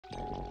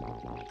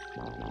This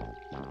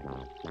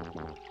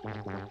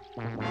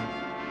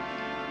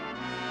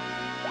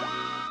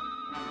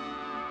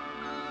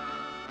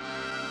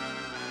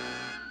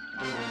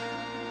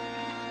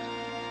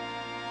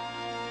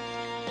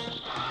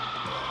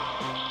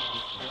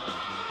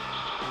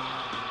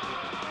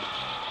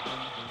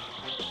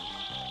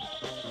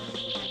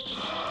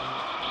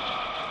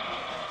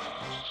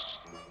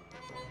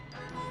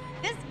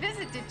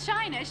visit to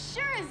China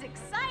sure is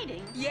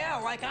exciting. Yeah,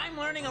 like I'm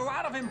learning a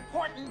lot of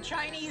important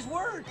Chinese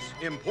words.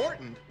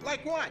 Important?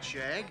 Like what,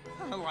 Shag?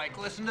 Like,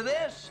 listen to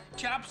this.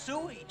 Chop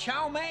suey,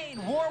 chow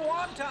mein, war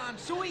wonton,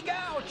 sui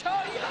gao,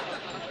 chow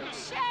yum.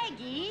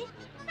 Shaggy,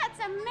 that's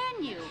a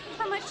menu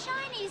from a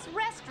Chinese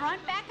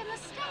restaurant back in the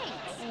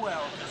States.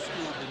 Well, to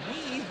Scoob and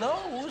me,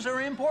 those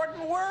are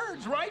important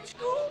words, right,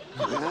 Scoob?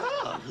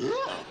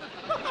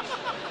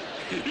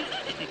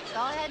 Go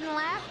ahead and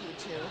laugh, you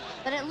two.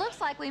 But it looks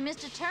like we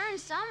missed a turn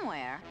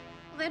somewhere.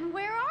 Then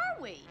where are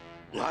we?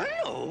 I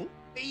know.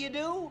 You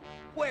do?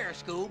 Where,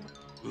 Scoob?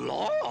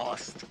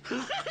 Lost.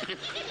 We've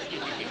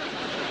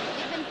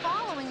been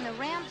following the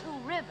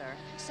Rampu River,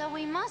 so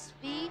we must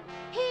be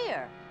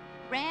here.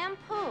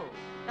 Rampu.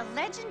 The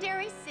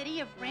legendary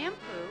city of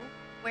Rampu,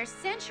 where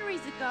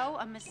centuries ago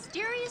a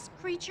mysterious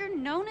creature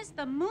known as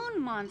the Moon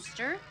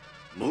Monster...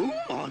 Moon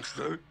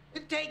monster?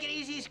 Take it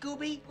easy,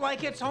 Scooby,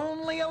 like it's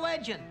only a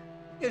legend.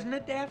 Isn't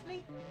it,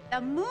 Daphne?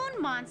 The Moon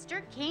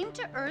Monster came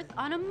to Earth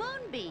on a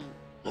moonbeam.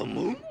 A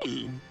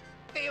moonbeam?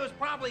 It was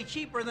probably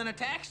cheaper than a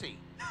taxi.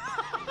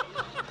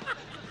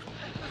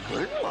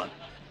 Then what?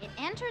 It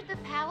entered the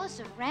palace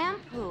of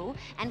Rampu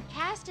and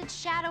cast its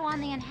shadow on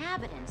the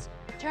inhabitants,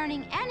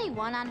 turning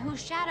anyone on whose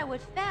shadow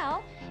it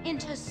fell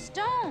into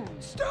stone.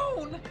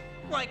 Stone?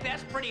 Like,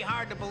 that's pretty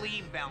hard to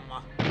believe,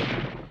 Velma.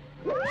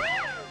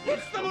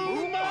 It's the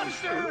Moon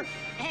Monster!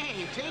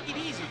 Hey, take it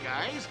easy,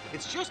 guys.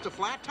 It's just a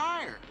flat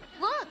tire.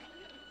 Look!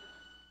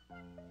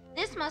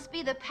 This must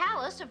be the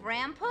palace of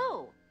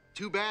Rampu.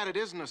 Too bad it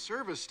isn't a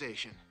service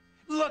station.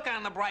 Look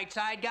on the bright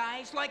side,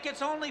 guys, like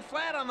it's only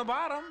flat on the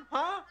bottom,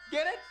 huh?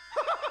 Get it?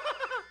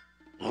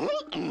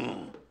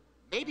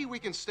 Maybe we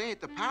can stay at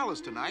the palace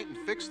tonight and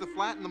fix the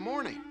flat in the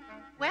morning.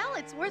 Well,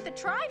 it's worth a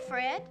try,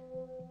 Fred.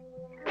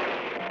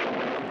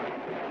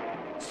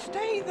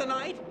 Stay the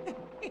night?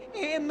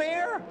 In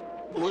there?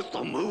 With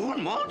the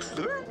moon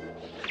monster?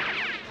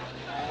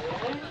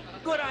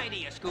 Good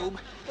idea, Scoob.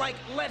 Like,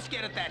 let's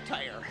get at that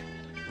tire.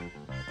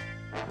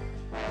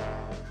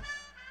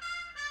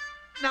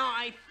 Now,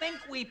 I think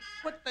we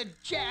put the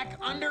jack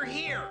under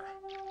here.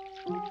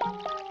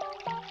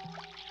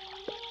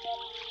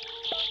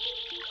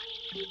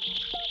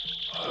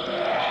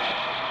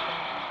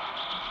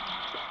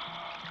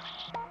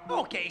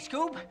 Okay,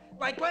 Scoob.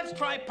 Like, let's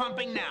try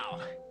pumping now.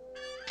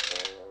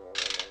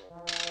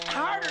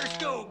 Harder,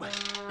 Scoob.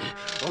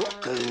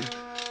 Okay.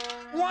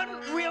 One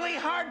really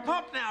hard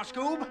pump now,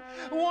 Scoob.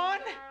 1,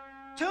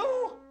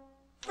 2,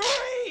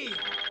 3.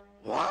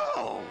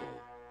 Wow.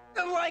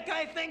 Like,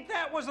 I think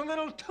that was a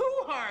little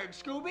too hard,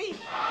 Scooby.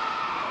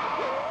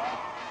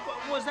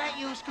 Was that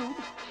you, Scoob?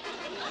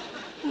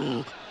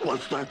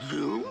 Was that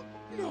you?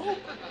 No.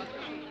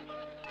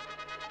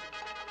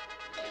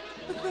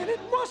 Then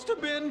it must have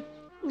been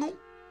him.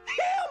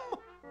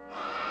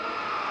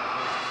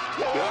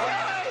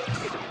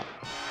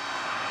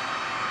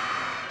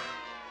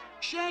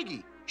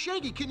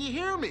 Shaggy, can you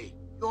hear me?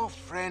 Your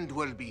friend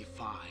will be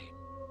fine.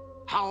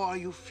 How are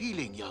you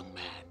feeling, young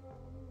man?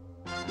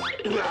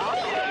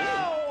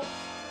 No!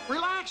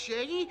 Relax,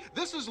 Shaggy.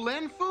 This is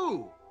Len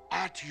Fu.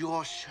 At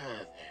your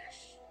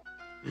service.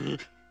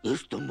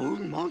 Is the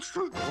moon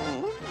monster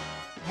gone?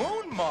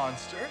 Moon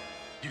monster?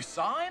 You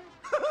saw him?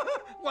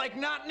 Like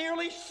not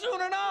nearly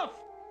soon enough.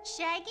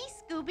 Shaggy,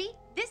 Scooby,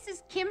 this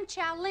is Kim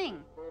Chow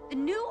Ling, the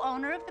new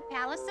owner of the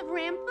Palace of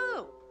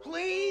Rampu.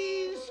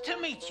 Pleased to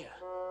meet you.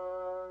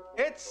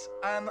 It's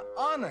an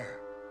honor.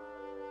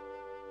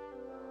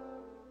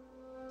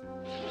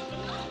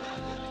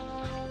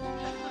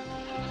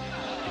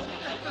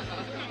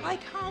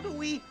 Like, how do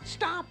we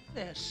stop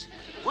this?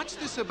 What's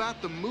this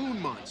about the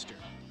moon monster?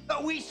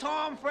 We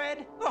saw him,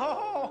 Fred.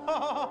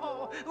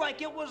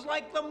 Like it was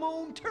like the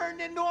moon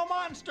turned into a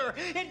monster.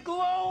 It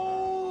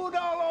glowed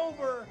all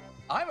over.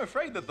 I'm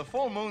afraid that the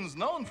full moon's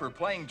known for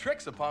playing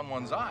tricks upon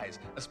one's eyes,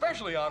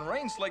 especially on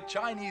rain-slick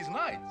Chinese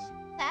nights.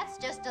 That's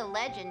just a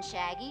legend,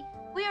 Shaggy.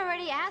 We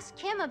already asked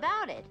Kim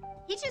about it.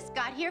 He just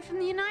got here from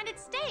the United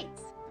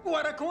States.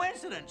 What a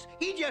coincidence.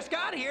 He just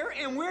got here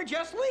and we're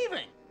just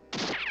leaving.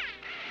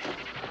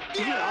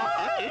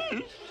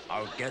 Yeah!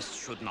 Our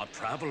guests should not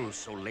travel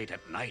so late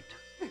at night.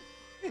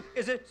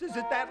 Is it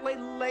that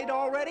late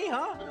already,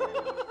 huh?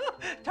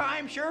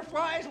 Time sure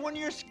flies when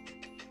you're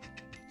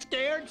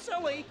scared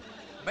silly.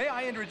 May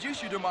I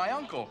introduce you to my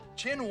uncle,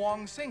 Chin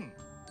Wong Sing?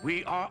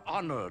 We are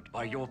honored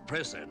by your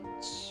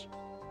presence.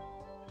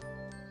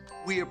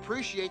 We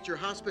appreciate your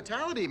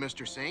hospitality,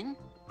 Mr. Singh.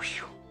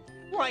 Whew.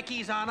 Like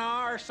he's on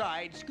our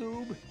side,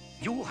 Scoob.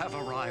 You have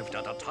arrived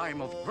at a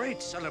time of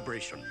great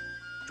celebration.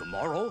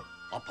 Tomorrow,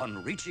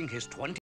 upon reaching his 20th